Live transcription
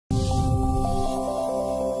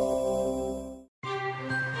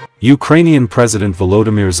Ukrainian President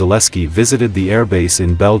Volodymyr Zelenskiy visited the airbase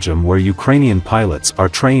in Belgium where Ukrainian pilots are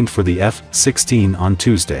trained for the F-16 on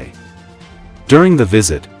Tuesday. During the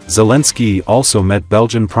visit, Zelenskiy also met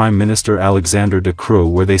Belgian Prime Minister Alexander de Croo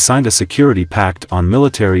where they signed a security pact on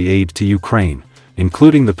military aid to Ukraine,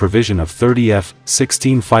 including the provision of 30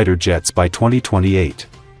 F-16 fighter jets by 2028.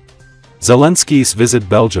 Zelenskiy's visit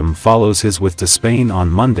Belgium follows his visit to Spain on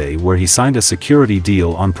Monday where he signed a security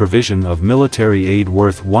deal on provision of military aid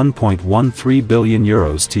worth €1.13 billion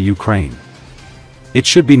to Ukraine. It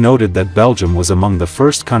should be noted that Belgium was among the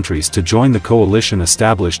first countries to join the coalition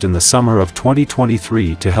established in the summer of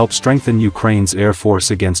 2023 to help strengthen Ukraine's air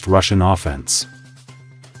force against Russian offense.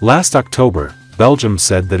 Last October, Belgium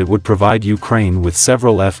said that it would provide Ukraine with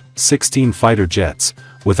several F-16 fighter jets,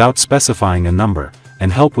 without specifying a number,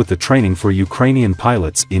 and help with the training for Ukrainian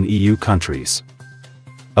pilots in EU countries.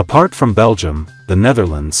 Apart from Belgium, the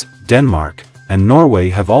Netherlands, Denmark, and Norway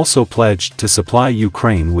have also pledged to supply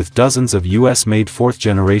Ukraine with dozens of US-made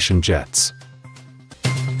fourth-generation jets.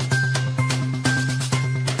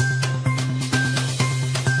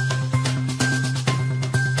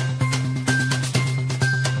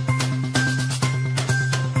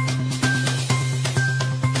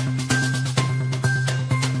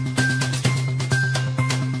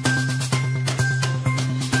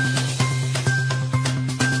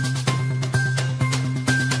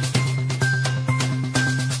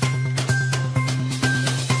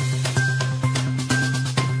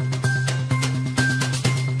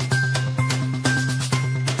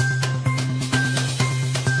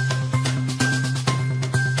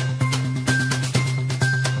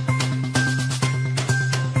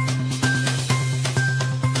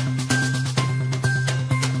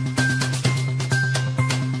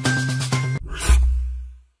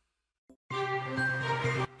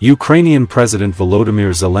 Ukrainian President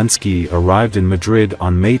Volodymyr Zelenskiy arrived in Madrid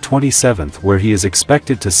on May 27 where he is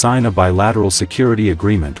expected to sign a bilateral security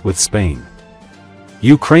agreement with Spain.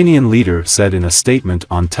 Ukrainian leader said in a statement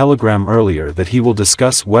on Telegram earlier that he will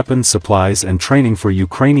discuss weapons supplies and training for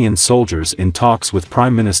Ukrainian soldiers in talks with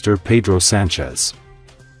Prime Minister Pedro Sanchez.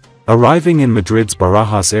 Arriving in Madrid's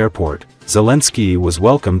Barajas airport, Zelenskiy was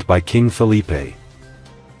welcomed by King Felipe.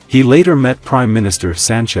 He later met Prime Minister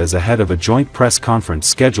Sanchez ahead of a joint press conference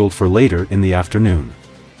scheduled for later in the afternoon.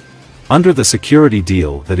 Under the security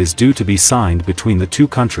deal that is due to be signed between the two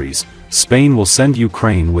countries, Spain will send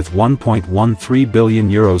Ukraine with €1.13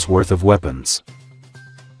 billion worth of weapons.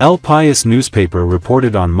 El País newspaper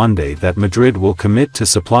reported on Monday that Madrid will commit to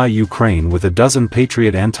supply Ukraine with a dozen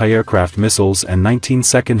Patriot anti-aircraft missiles and 19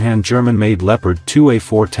 second-hand German-made Leopard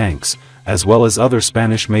 2A4 tanks, as well as other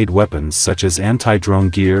Spanish-made weapons such as anti-drone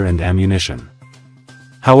gear and ammunition.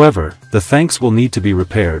 However, the tanks will need to be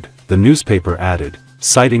repaired, the newspaper added,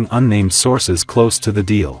 citing unnamed sources close to the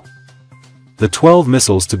deal. The 12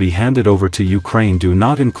 missiles to be handed over to Ukraine do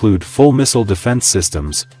not include full missile defense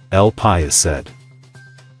systems, El País said.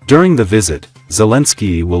 During the visit,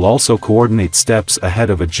 Zelenskiy will also coordinate steps ahead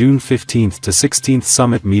of a June 15 to 16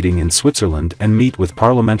 summit meeting in Switzerland and meet with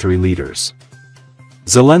parliamentary leaders.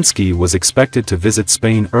 Zelenskiy was expected to visit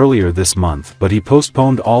Spain earlier this month but he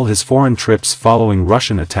postponed all his foreign trips following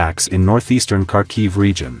Russian attacks in northeastern Kharkiv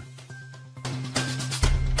region.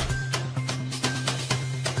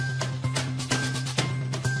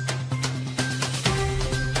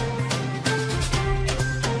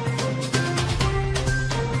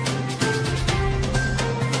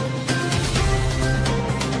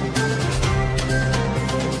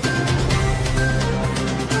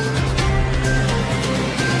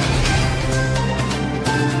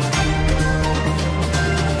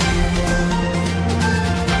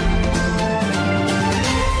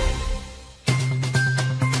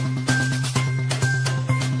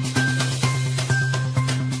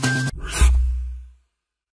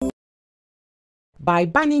 By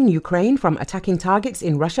banning Ukraine from attacking targets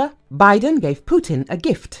in Russia, Biden gave Putin a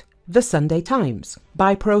gift. The Sunday Times.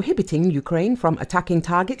 By prohibiting Ukraine from attacking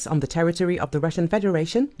targets on the territory of the Russian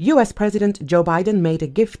Federation, US President Joe Biden made a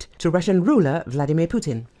gift to Russian ruler Vladimir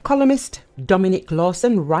Putin. Columnist Dominic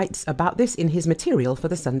Lawson writes about this in his material for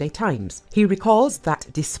the Sunday Times. He recalls that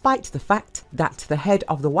despite the fact that the head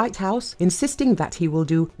of the White House insisting that he will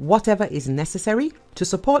do whatever is necessary to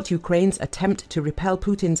support Ukraine's attempt to repel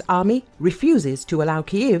Putin's army, refuses to allow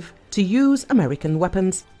Kyiv to use American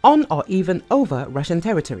weapons on or even over Russian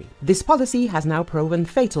territory. This policy has now proven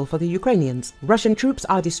fatal for the Ukrainians. Russian troops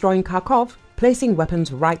are destroying Kharkiv, placing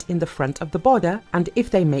weapons right in the front of the border, and if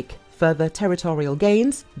they make further territorial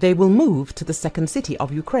gains, they will move to the second city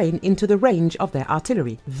of Ukraine into the range of their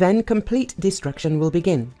artillery. Then complete destruction will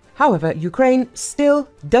begin. However, Ukraine still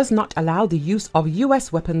does not allow the use of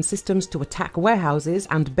US weapon systems to attack warehouses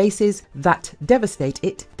and bases that devastate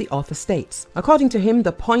it, the author states. According to him,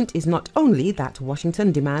 the point is not only that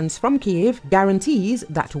Washington demands from Kyiv guarantees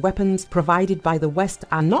that weapons provided by the West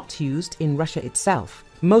are not used in Russia itself.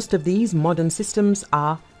 Most of these modern systems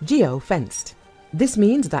are geo-fenced. This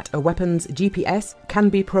means that a weapon's GPS can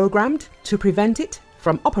be programmed to prevent it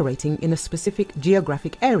from operating in a specific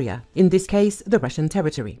geographic area, in this case the Russian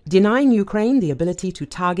territory. Denying Ukraine the ability to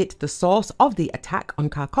target the source of the attack on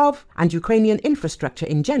Kharkiv and Ukrainian infrastructure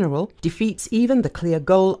in general defeats even the clear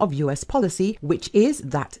goal of US policy, which is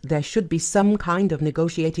that there should be some kind of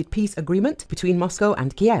negotiated peace agreement between Moscow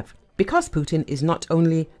and Kiev. Because Putin is not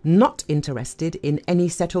only not interested in any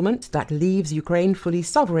settlement that leaves Ukraine fully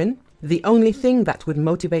sovereign, the only thing that would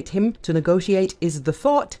motivate him to negotiate is the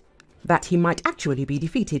thought that he might actually be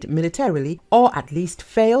defeated militarily or at least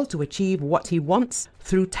fail to achieve what he wants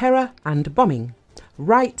through terror and bombing,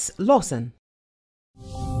 writes Lawson.